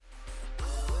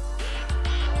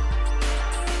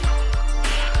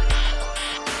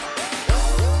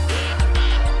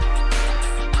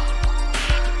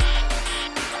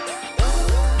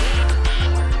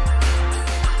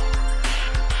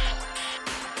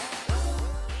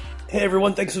Hey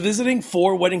everyone, thanks for visiting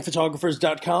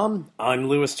 4weddingphotographers.com. I'm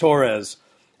Luis Torres.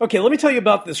 Okay, let me tell you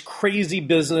about this crazy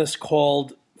business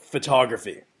called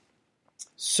photography.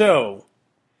 So,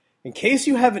 in case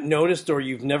you haven't noticed or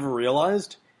you've never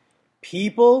realized,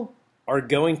 people are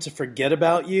going to forget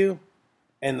about you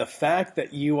and the fact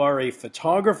that you are a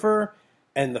photographer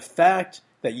and the fact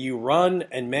that you run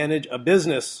and manage a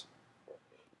business.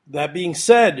 That being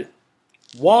said,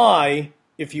 why,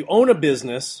 if you own a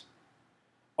business,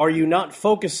 are you not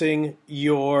focusing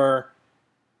your,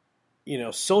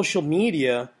 social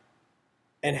media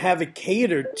and have it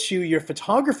catered to your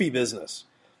photography business?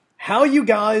 How you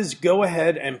guys go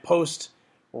ahead and post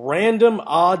random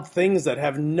odd things that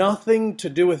have nothing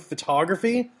to do with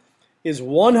photography is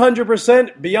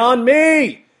 100% beyond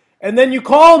me. And then you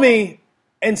call me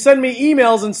and send me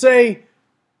emails and say,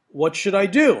 what should I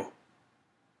do?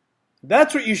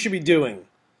 That's what you should be doing.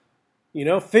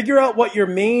 Figure out what your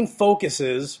main focus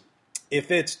is.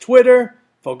 If it's Twitter,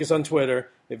 focus on Twitter.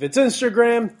 If it's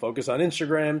Instagram, focus on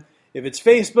Instagram. If it's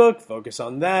Facebook, focus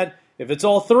on that. If it's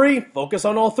all three, focus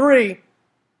on all three.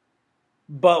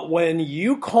 But when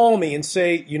you call me and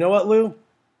say, you know what, Lou?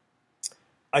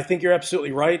 I think you're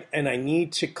absolutely right, and I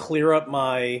need to clear up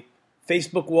my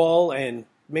Facebook wall and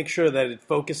make sure that it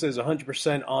focuses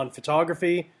 100% on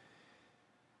photography.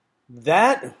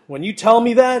 When you tell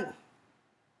me that,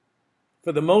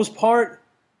 for the most part,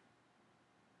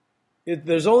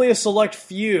 there's only a select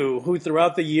few who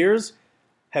throughout the years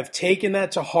have taken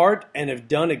that to heart and have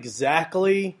done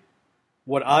exactly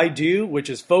what I do, which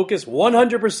is focus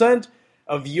 100%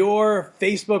 of your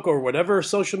Facebook or whatever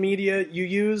social media you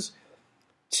use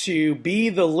to be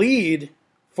the lead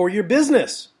for your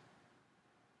business.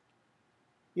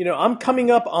 I'm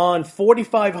coming up on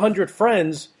 4,500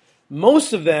 friends.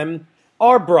 Most of them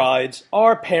are brides,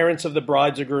 are parents of the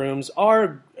brides or grooms,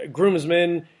 are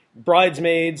groomsmen,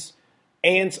 bridesmaids,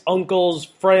 aunts, uncles,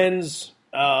 friends,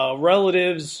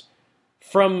 relatives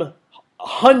from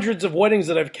hundreds of weddings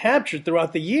that I've captured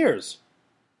throughout the years.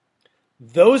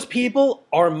 Those people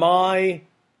are my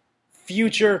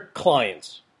future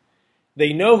clients.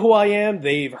 They know who I am.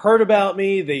 They've heard about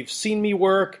me. They've seen me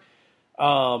work.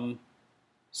 So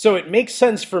it makes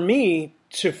sense for me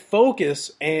to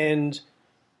focus and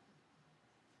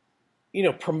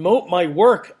promote my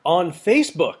work on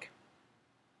Facebook.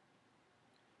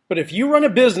 But if you run a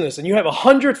business and you have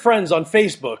 100 friends on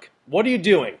Facebook, what are you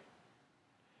doing?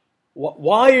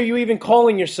 Why are you even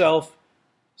calling yourself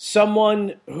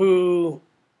someone who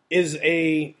owns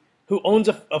a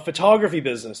photography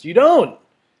business? You don't.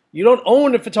 You don't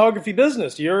own a photography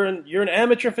business. You're an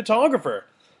amateur photographer.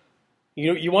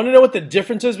 You want to know what the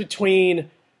difference is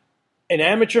between an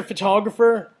amateur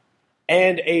photographer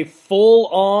and a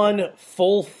full-fledged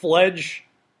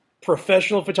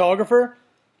professional photographer?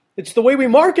 It's the way we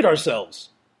market ourselves.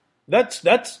 That's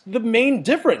the main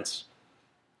difference.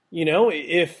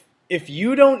 If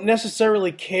you don't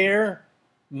necessarily care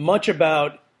much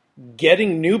about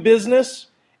getting new business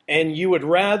and you would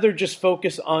rather just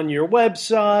focus on your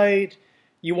website,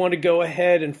 you want to go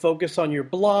ahead and focus on your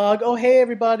blog. Oh, hey,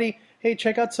 everybody. Hey,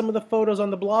 check out some of the photos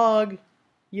on the blog.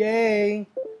 Yay.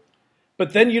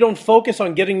 But then you don't focus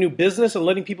on getting new business and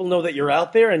letting people know that you're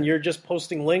out there and you're just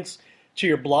posting links to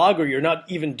your blog, or you're not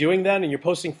even doing that and you're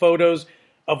posting photos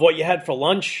of what you had for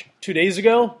lunch 2 days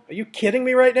ago. Are you kidding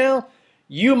me right now?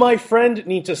 You, my friend,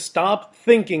 need to stop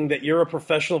thinking that you're a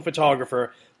professional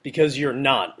photographer, because you're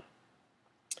not.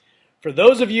 For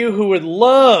those of you who would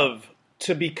love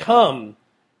to become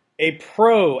a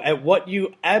pro at what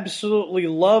you absolutely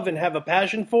love and have a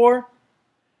passion for,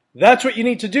 that's what you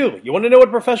need to do. You want to know what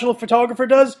a professional photographer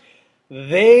does?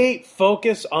 They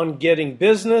focus on getting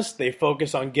business. They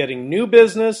focus on getting new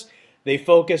business. They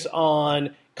focus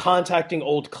on contacting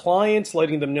old clients,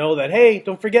 letting them know that, hey,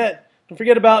 don't forget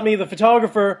about me, the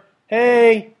photographer.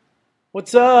 Hey,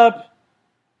 what's up?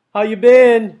 How you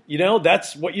been?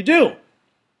 That's what you do.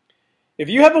 If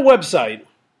you have a website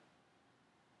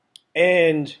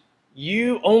and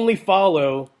you only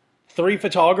follow 3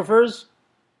 photographers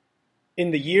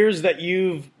in the years that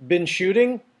you've been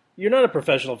shooting, you're not a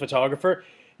professional photographer.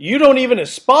 You don't even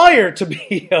aspire to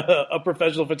be a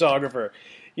professional photographer.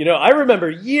 I remember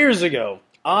years ago,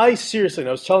 I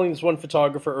was telling this one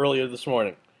photographer earlier this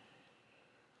morning.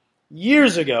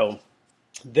 Years ago,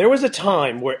 there was a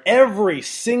time where every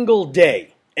single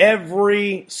day,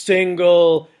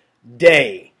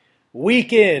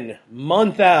 week in,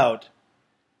 month out,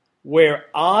 where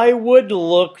I would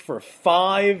look for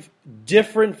 5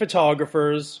 different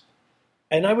photographers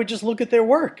and I would just look at their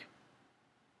work.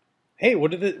 Hey,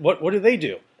 what do they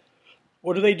do?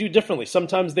 What do they do differently?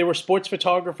 Sometimes they were sports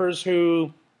photographers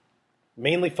who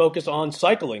mainly focus on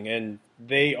cycling, and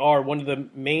they are one of the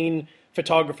main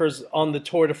photographers on the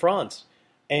Tour de France.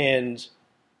 And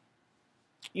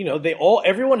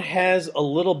everyone has a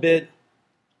little bit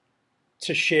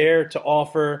to share, to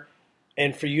offer,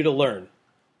 and for you to learn.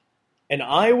 And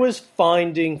I was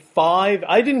finding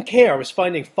I didn't care. I was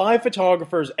finding 5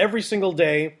 photographers every single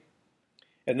day.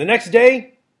 And the next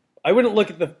day, I wouldn't look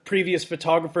at the previous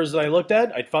photographers that I looked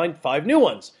at. I'd find 5 new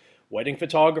ones. Wedding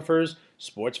photographers,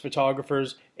 sports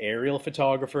photographers, aerial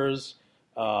photographers,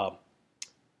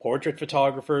 portrait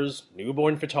photographers,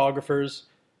 newborn photographers.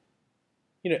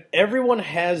 Everyone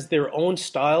has their own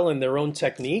style and their own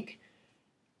technique.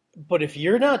 But if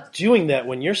you're not doing that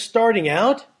when you're starting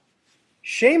out,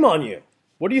 shame on you.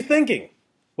 What are you thinking?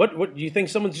 What do you think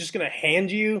someone's just going to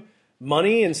hand you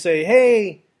money and say,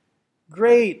 "Hey,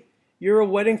 great, you're a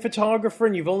wedding photographer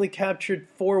and you've only captured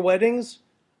 4 weddings?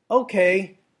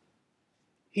 Okay,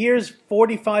 here's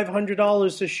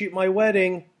 $4,500 to shoot my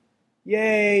wedding.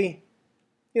 Yay."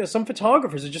 Some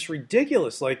photographers are just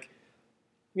ridiculous. Like,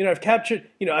 I've captured,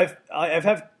 I've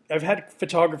had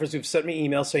photographers who've sent me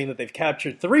emails saying that they've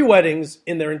captured 3 weddings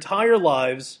in their entire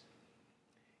lives.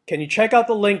 Can you check out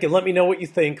the link and let me know what you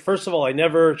think? First of all, I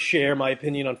never share my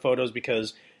opinion on photos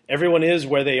because everyone is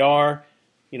where they are.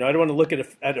 I don't want to look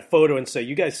at a photo and say,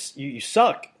 you guys, you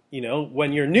suck,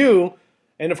 when you're new.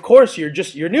 And of course, you're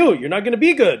new. You're not going to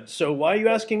be good. So why are you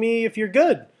asking me if you're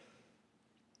good?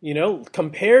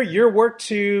 Compare your work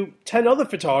to 10 other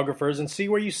photographers and see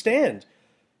where you stand.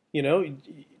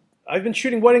 I've been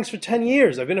shooting weddings for 10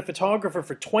 years. I've been a photographer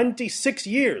for 26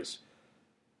 years.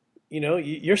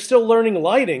 You're still learning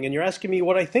lighting and you're asking me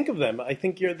what I think of them. I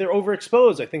think they're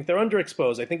overexposed. I think they're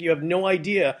underexposed. I think you have no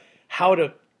idea how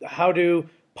to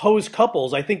pose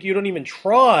couples. I think you don't even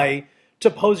try to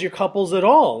pose your couples at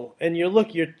all. And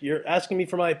you're asking me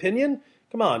for my opinion?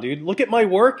 Come on, dude. Look at my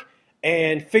work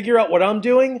and figure out what I'm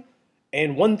doing.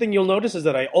 And one thing you'll notice is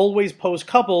that I always pose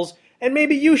couples, and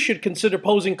maybe you should consider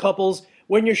posing couples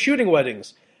when you're shooting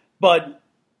weddings. But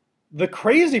the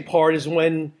crazy part is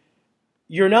when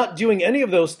you're not doing any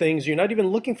of those things, you're not even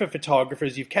looking for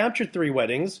photographers, you've captured 3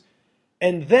 weddings,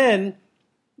 and then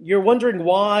you're wondering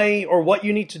why or what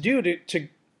you need to do to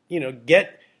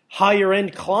get higher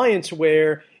end clients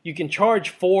where you can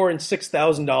charge $4,000 and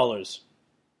 $6,000.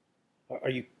 Are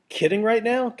you kidding right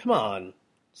now? Come on.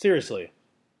 Seriously.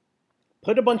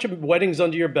 Put a bunch of weddings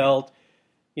under your belt.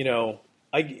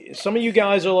 Some of you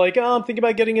guys are like, "Oh, I'm thinking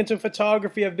about getting into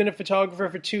photography. I've been a photographer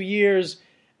for 2 years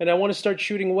and I want to start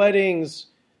shooting weddings."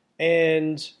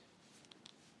 And,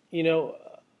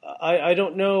 I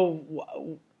don't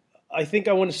know. I think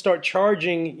I want to start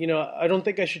charging, I don't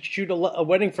think I should shoot a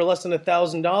wedding for less than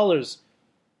 $1,000.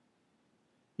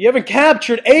 You haven't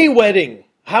captured a wedding.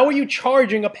 How are you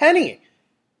charging a penny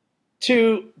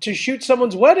to shoot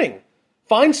someone's wedding?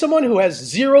 Find someone who has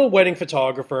 0 wedding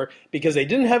photographer because they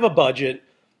didn't have a budget.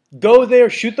 Go there,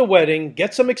 shoot the wedding,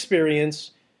 get some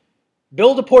experience,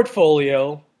 build a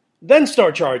portfolio, then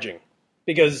start charging.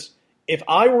 Because if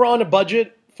I were on a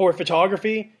budget for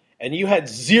photography and you had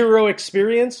 0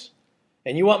 experience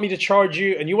and you want to charge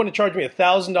me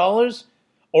 $1,000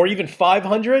 or even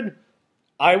 $500,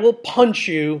 I will punch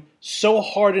you so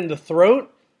hard in the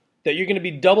throat that you're going to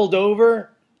be doubled over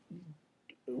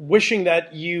wishing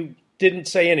that you didn't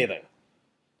say anything.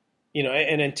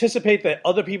 And anticipate that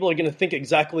other people are going to think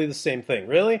exactly the same thing.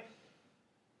 Really?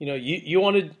 You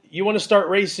want to start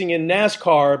racing in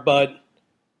NASCAR, but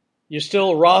you're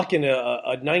still rocking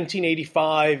a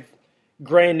 1985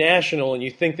 Grand National, and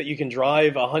you think that you can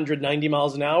drive 190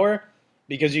 miles an hour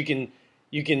because you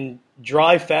can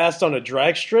drive fast on a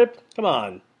drag strip? Come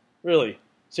on, really,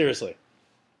 seriously.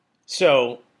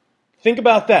 So think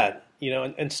about that,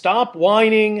 and stop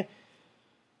whining,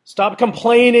 stop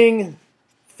complaining.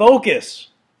 Focus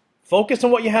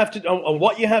on what you have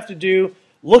to do.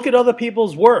 Look at other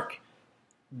people's work.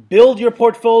 Build your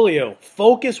portfolio.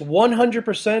 Focus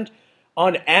 100%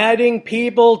 on adding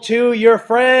people to your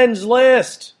friends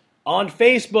list on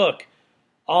Facebook,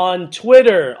 on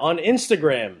Twitter, on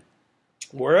Instagram.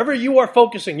 Wherever you are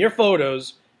focusing your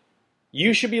photos,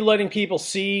 you should be letting people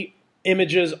see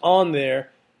images on there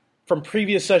from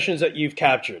previous sessions that you've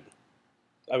captured.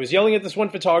 I was yelling at this one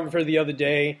photographer the other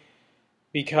day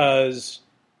because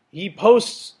he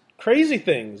posts crazy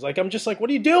things. I'm just like, what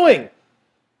are you doing?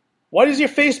 Why does your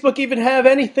Facebook even have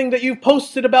anything that you've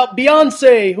posted about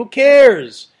Beyonce? Who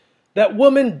cares? That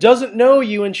woman doesn't know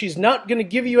you and she's not going to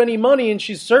give you any money and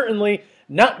she's certainly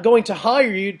not going to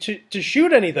hire you to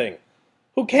shoot anything.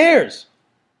 Who cares?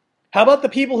 How about the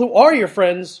people who are your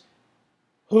friends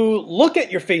who look at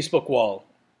your Facebook wall?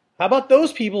 How about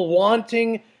those people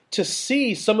wanting to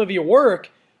see some of your work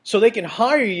so they can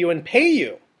hire you and pay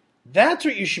you. That's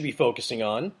what you should be focusing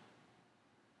on.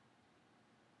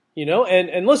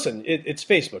 And listen, it's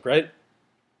Facebook, right?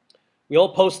 We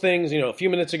all post things. A few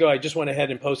minutes ago, I just went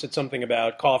ahead and posted something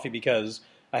about coffee because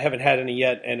I haven't had any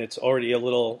yet, and it's already a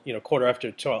little, quarter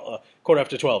after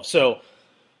 12. So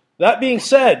that being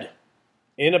said,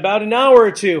 in about an hour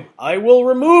or two, I will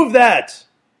remove that.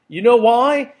 You know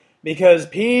why? Because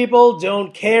people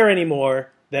don't care anymore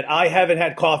that I haven't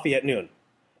had coffee at noon.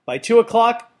 By 2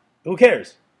 o'clock, who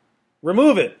cares?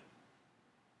 Remove it.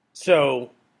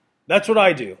 So that's what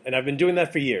I do, and I've been doing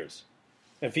that for years.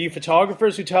 And for you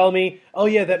photographers who tell me, oh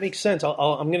yeah, that makes sense,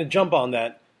 I'm going to jump on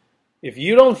that. If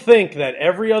you don't think that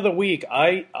every other week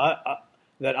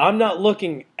that I'm not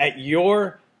looking at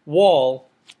your wall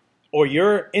or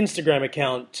your Instagram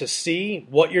account to see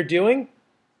what you're doing,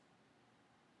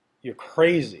 you're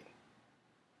crazy.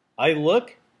 I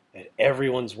look at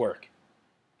everyone's work.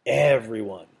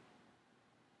 Everyone.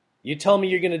 You tell me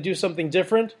you're going to do something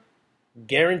different,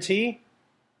 guarantee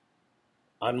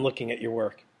I'm looking at your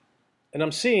work. And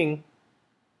I'm seeing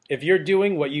if you're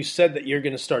doing what you said that you're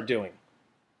going to start doing.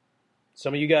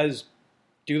 Some of you guys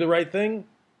do the right thing.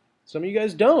 Some of you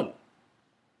guys don't.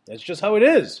 That's just how it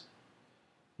is.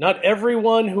 Not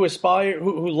everyone who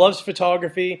loves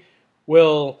photography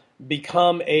will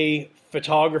become a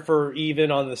photographer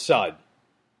even on the side.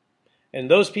 And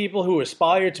those people who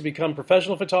aspire to become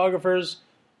professional photographers,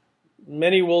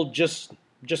 many will just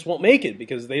won't make it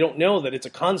because they don't know that it's a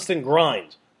constant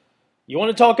grind. You want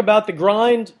to talk about the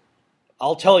grind?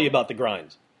 I'll tell you about the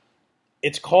grind.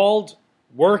 It's called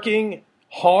working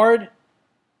hard.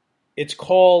 It's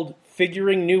called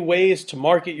figuring new ways to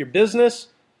market your business.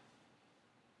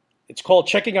 It's called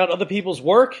checking out other people's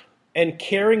work and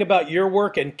caring about your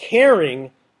work and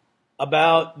caring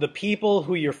about the people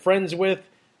who you're friends with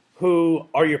who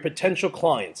are your potential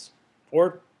clients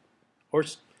or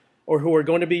who are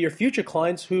going to be your future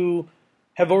clients who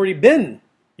have already been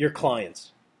your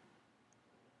clients.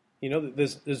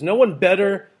 There's no one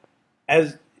better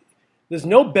there's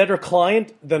no better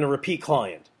client than a repeat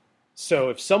client. So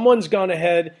if someone's gone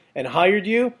ahead and hired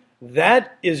you,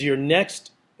 that is your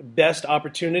next best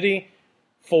opportunity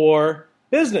for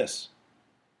business.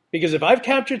 Because if I've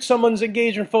captured someone's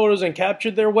engagement photos and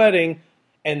captured their wedding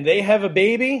and they have a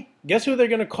baby, guess who they're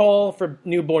going to call for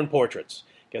newborn portraits?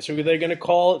 Guess who they're going to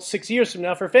call 6 years from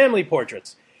now for family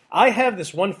portraits? I have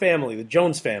this one family, the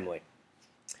Jones family.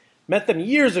 Met them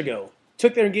years ago.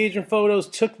 Took their engagement photos,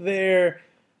 captured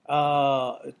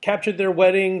their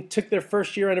wedding, took their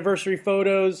first year anniversary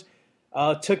photos,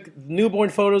 took newborn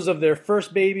photos of their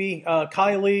first baby,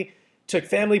 Kylie, took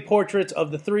family portraits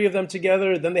of the three of them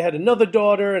together. Then they had another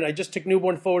daughter, and I just took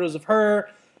newborn photos of her.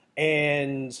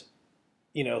 And,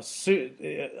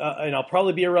 and I'll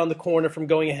probably be around the corner from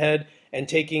going ahead and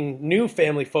taking new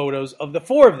family photos of the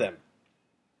four of them.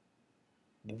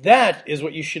 That is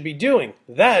what you should be doing.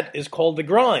 That is called the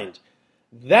grind.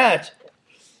 That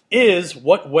is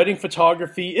what wedding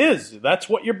photography is. That's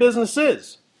what your business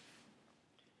is.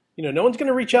 No one's going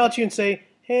to reach out to you and say,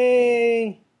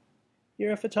 hey,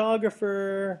 you're a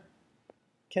photographer.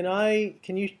 Can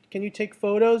you take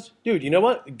photos? Dude, you know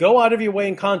what? Go out of your way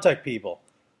and contact people.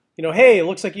 Hey, it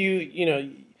looks like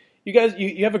you guys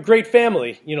have a great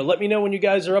family. Let me know when you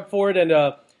guys are up for it, and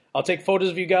I'll take photos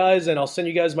of you guys, and I'll send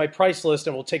you guys my price list,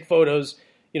 and we'll take photos,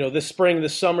 this spring,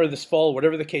 this summer, this fall,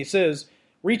 whatever the case is.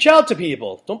 Reach out to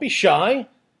people. Don't be shy.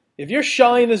 If you're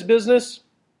shy in this business,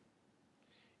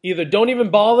 either don't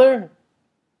even bother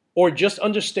or just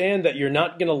understand that you're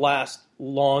not going to last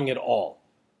long at all.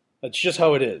 That's just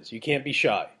how it is. You can't be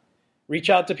shy.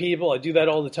 Reach out to people. I do that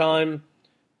all the time.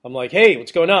 I'm like, hey,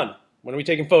 what's going on? When are we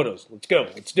taking photos? Let's go.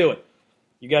 Let's do it.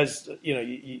 You guys,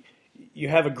 you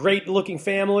have a great looking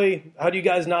family. How do you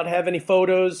guys not have any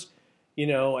photos?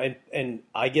 And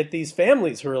I get these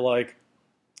families who are like,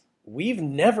 we've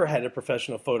never had a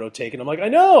professional photo taken. I'm like, I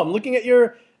know. I'm looking at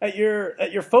your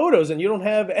photos, and you don't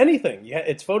have anything.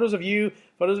 It's photos of you,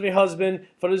 photos of your husband,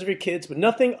 photos of your kids, but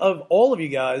nothing of all of you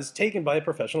guys taken by a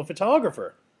professional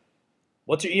photographer.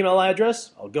 What's your email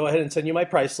address? I'll go ahead and send you my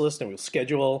price list, and we'll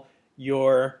schedule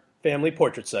your family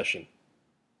portrait session.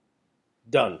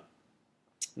 Done.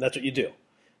 And that's what you do.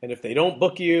 And if they don't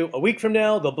book you a week from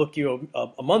now, they'll book you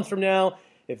a month from now.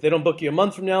 If they don't book you a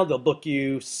month from now, they'll book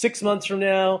you 6 months from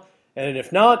now. And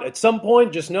if not, at some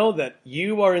point, just know that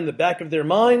you are in the back of their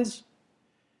minds.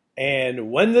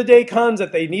 And when the day comes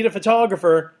that they need a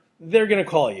photographer, they're going to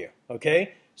call you.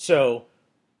 Okay? So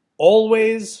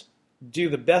always do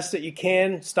the best that you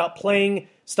can. Stop playing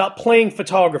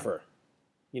photographer.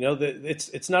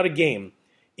 It's not a game.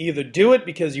 Either do it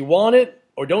because you want it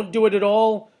or don't do it at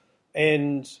all.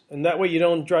 And that way you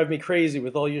don't drive me crazy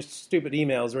with all your stupid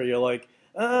emails where you're like,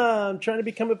 I'm trying to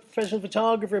become a professional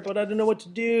photographer, but I don't know what to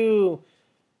do.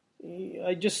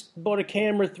 I just bought a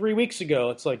camera 3 weeks ago.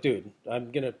 It's like, dude,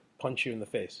 I'm going to punch you in the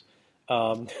face.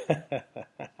 But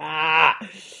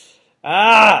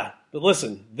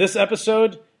listen, this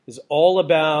episode is all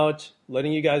about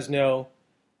letting you guys know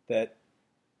that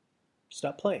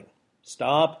stop playing.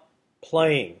 Stop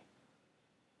playing.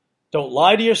 Don't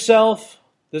lie to yourself.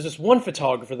 There's this one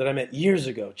photographer that I met years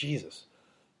ago. Jesus.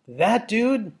 That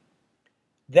dude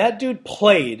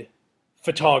played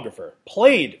photographer.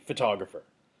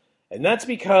 And that's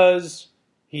because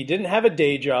he didn't have a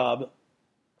day job,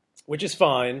 which is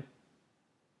fine.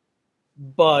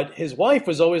 But his wife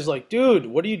was always like, dude,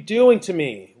 what are you doing to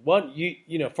me? What,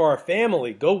 you know, for our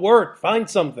family, go work, find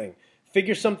something,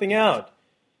 figure something out.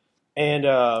 And,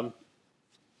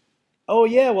 oh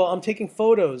yeah, well, I'm taking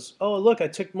photos. Oh, look, I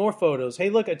took more photos. Hey,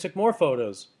 look, I took more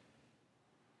photos.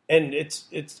 And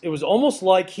it was almost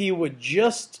like he would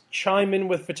just chime in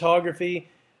with photography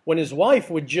when his wife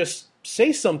would just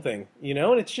say something, you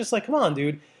know? And it's just like, come on,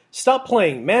 dude, stop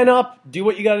playing. Man up, do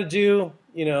what you got to do,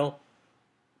 you know.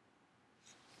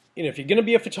 If you're going to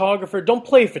be a photographer, don't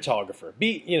play photographer.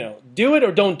 Do it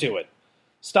or don't do it.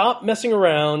 Stop messing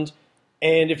around.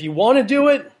 And if you want to do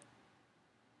it,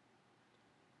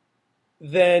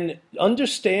 then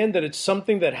understand that it's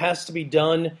something that has to be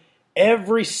done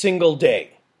every single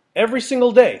day. Every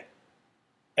single day.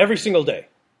 Every single day.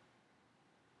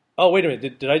 Oh, wait a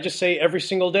minute. Did I just say every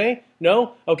single day?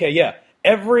 No? Okay, yeah.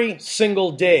 Every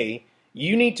single day,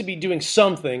 you need to be doing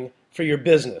something for your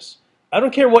business. I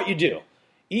don't care what you do.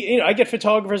 I get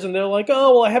photographers and they're like,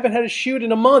 oh, well, I haven't had a shoot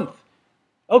in a month.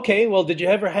 Okay, well, did you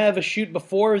ever have a shoot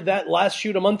before that last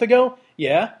shoot a month ago?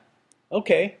 Yeah.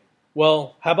 Okay.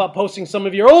 Well, how about posting some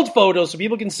of your old photos so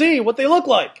people can see what they look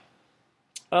like?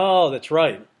 Oh, that's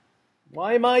right.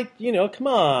 Why am I, come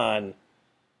on.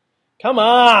 Come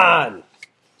on.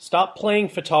 Stop playing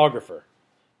photographer.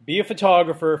 Be a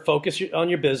photographer, focus on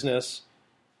your business,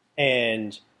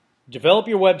 and develop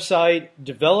your website,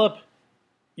 develop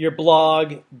your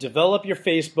blog, develop your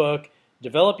Facebook,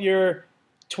 develop your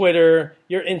Twitter,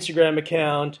 your Instagram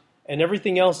account, and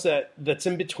everything else that's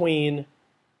in between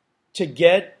to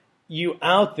get you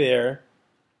out there.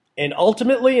 And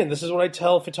ultimately, and this is what I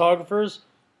tell photographers,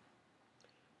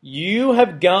 you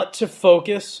have got to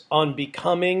focus on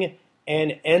becoming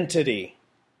an entity.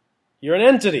 You're an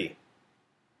entity.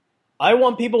 I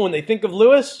want people, when they think of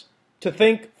Lewis, to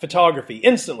think photography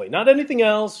instantly, not anything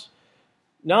else.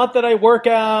 Not that I work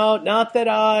out, not that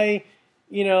I,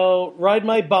 ride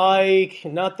my bike,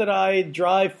 not that I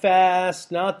drive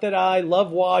fast, not that I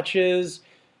love watches,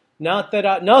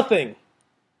 nothing.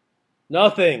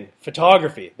 Nothing.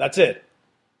 Photography. That's it.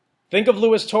 Think of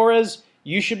Luis Torres,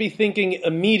 you should be thinking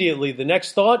immediately, the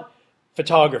next thought,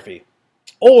 photography.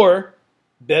 Or,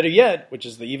 better yet, which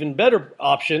is the even better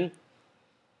option,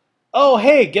 oh,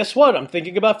 hey, guess what? I'm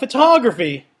thinking about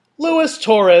photography. Luis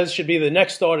Torres should be the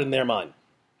next thought in their mind.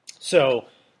 So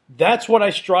that's what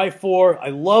I strive for. I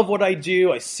love what I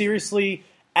do. I seriously,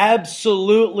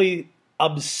 absolutely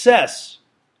obsess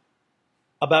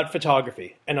about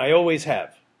photography, and I always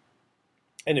have.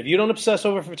 And if you don't obsess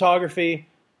over photography,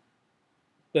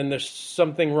 then there's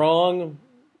something wrong,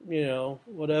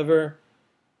 whatever.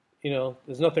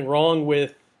 There's nothing wrong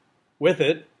with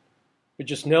it, but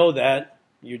just know that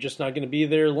you're just not going to be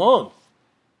there long.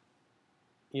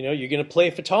 You're going to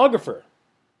play photographer.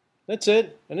 That's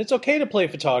it. And it's okay to play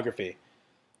photography.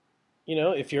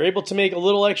 If you're able to make a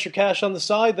little extra cash on the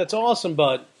side, that's awesome,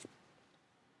 but,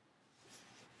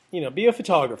 be a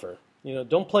photographer.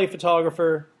 Don't play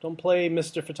photographer. Don't play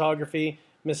Mr. Photography,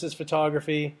 Mrs.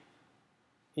 Photography.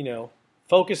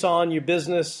 Focus on your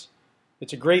business.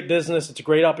 It's a great business. It's a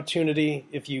great opportunity.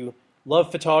 If you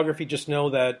love photography, just know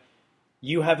that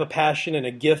you have a passion and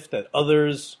a gift that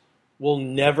others will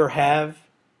never have.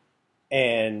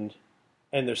 And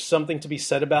there's something to be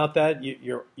said about that.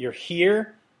 You're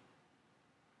here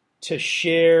to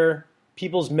share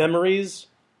people's memories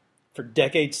for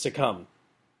decades to come.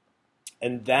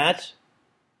 And that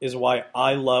is why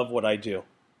I love what I do.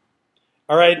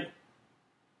 All right.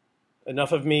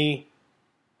 Enough of me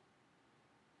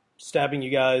stabbing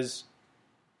you guys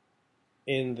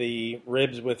in the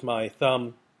ribs with my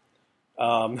thumb.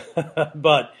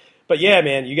 But yeah,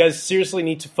 man, you guys seriously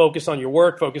need to focus on your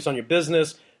work, focus on your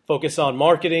business, focus on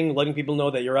marketing, letting people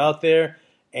know that you're out there,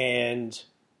 and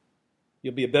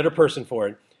you'll be a better person for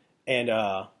it. And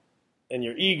and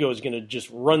your ego is going to just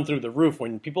run through the roof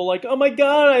when people are like, oh my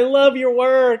God, I love your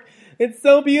work. It's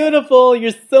so beautiful.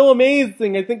 You're so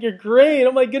amazing. I think you're great.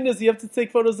 Oh my goodness, you have to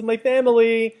take photos of my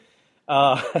family.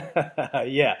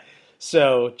 Yeah.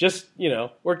 So just,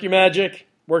 work your magic,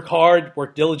 work hard,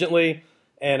 work diligently.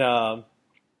 And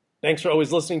thanks for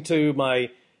always listening to my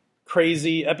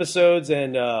crazy episodes.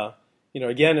 And,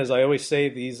 again, as I always say,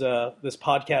 this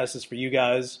podcast is for you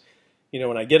guys.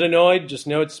 When I get annoyed, just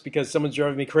know it's because someone's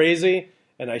driving me crazy.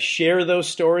 And I share those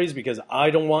stories because I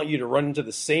don't want you to run into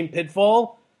the same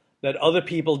pitfall that other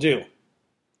people do.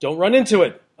 Don't run into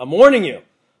it. I'm warning you.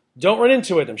 Don't run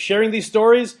into it. I'm sharing these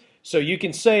stories so you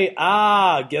can say,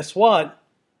 guess what?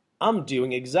 I'm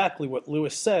doing exactly what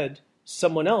Lewis said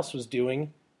someone else was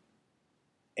doing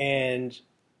and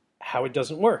how it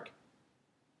doesn't work.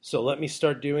 So let me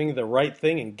start doing the right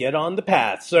thing and get on the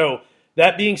path. So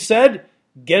that being said,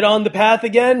 get on the path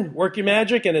again, work your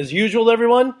magic, and as usual,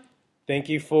 everyone, thank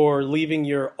you for leaving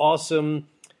your awesome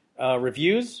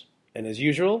reviews. And as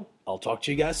usual, I'll talk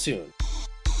to you guys soon.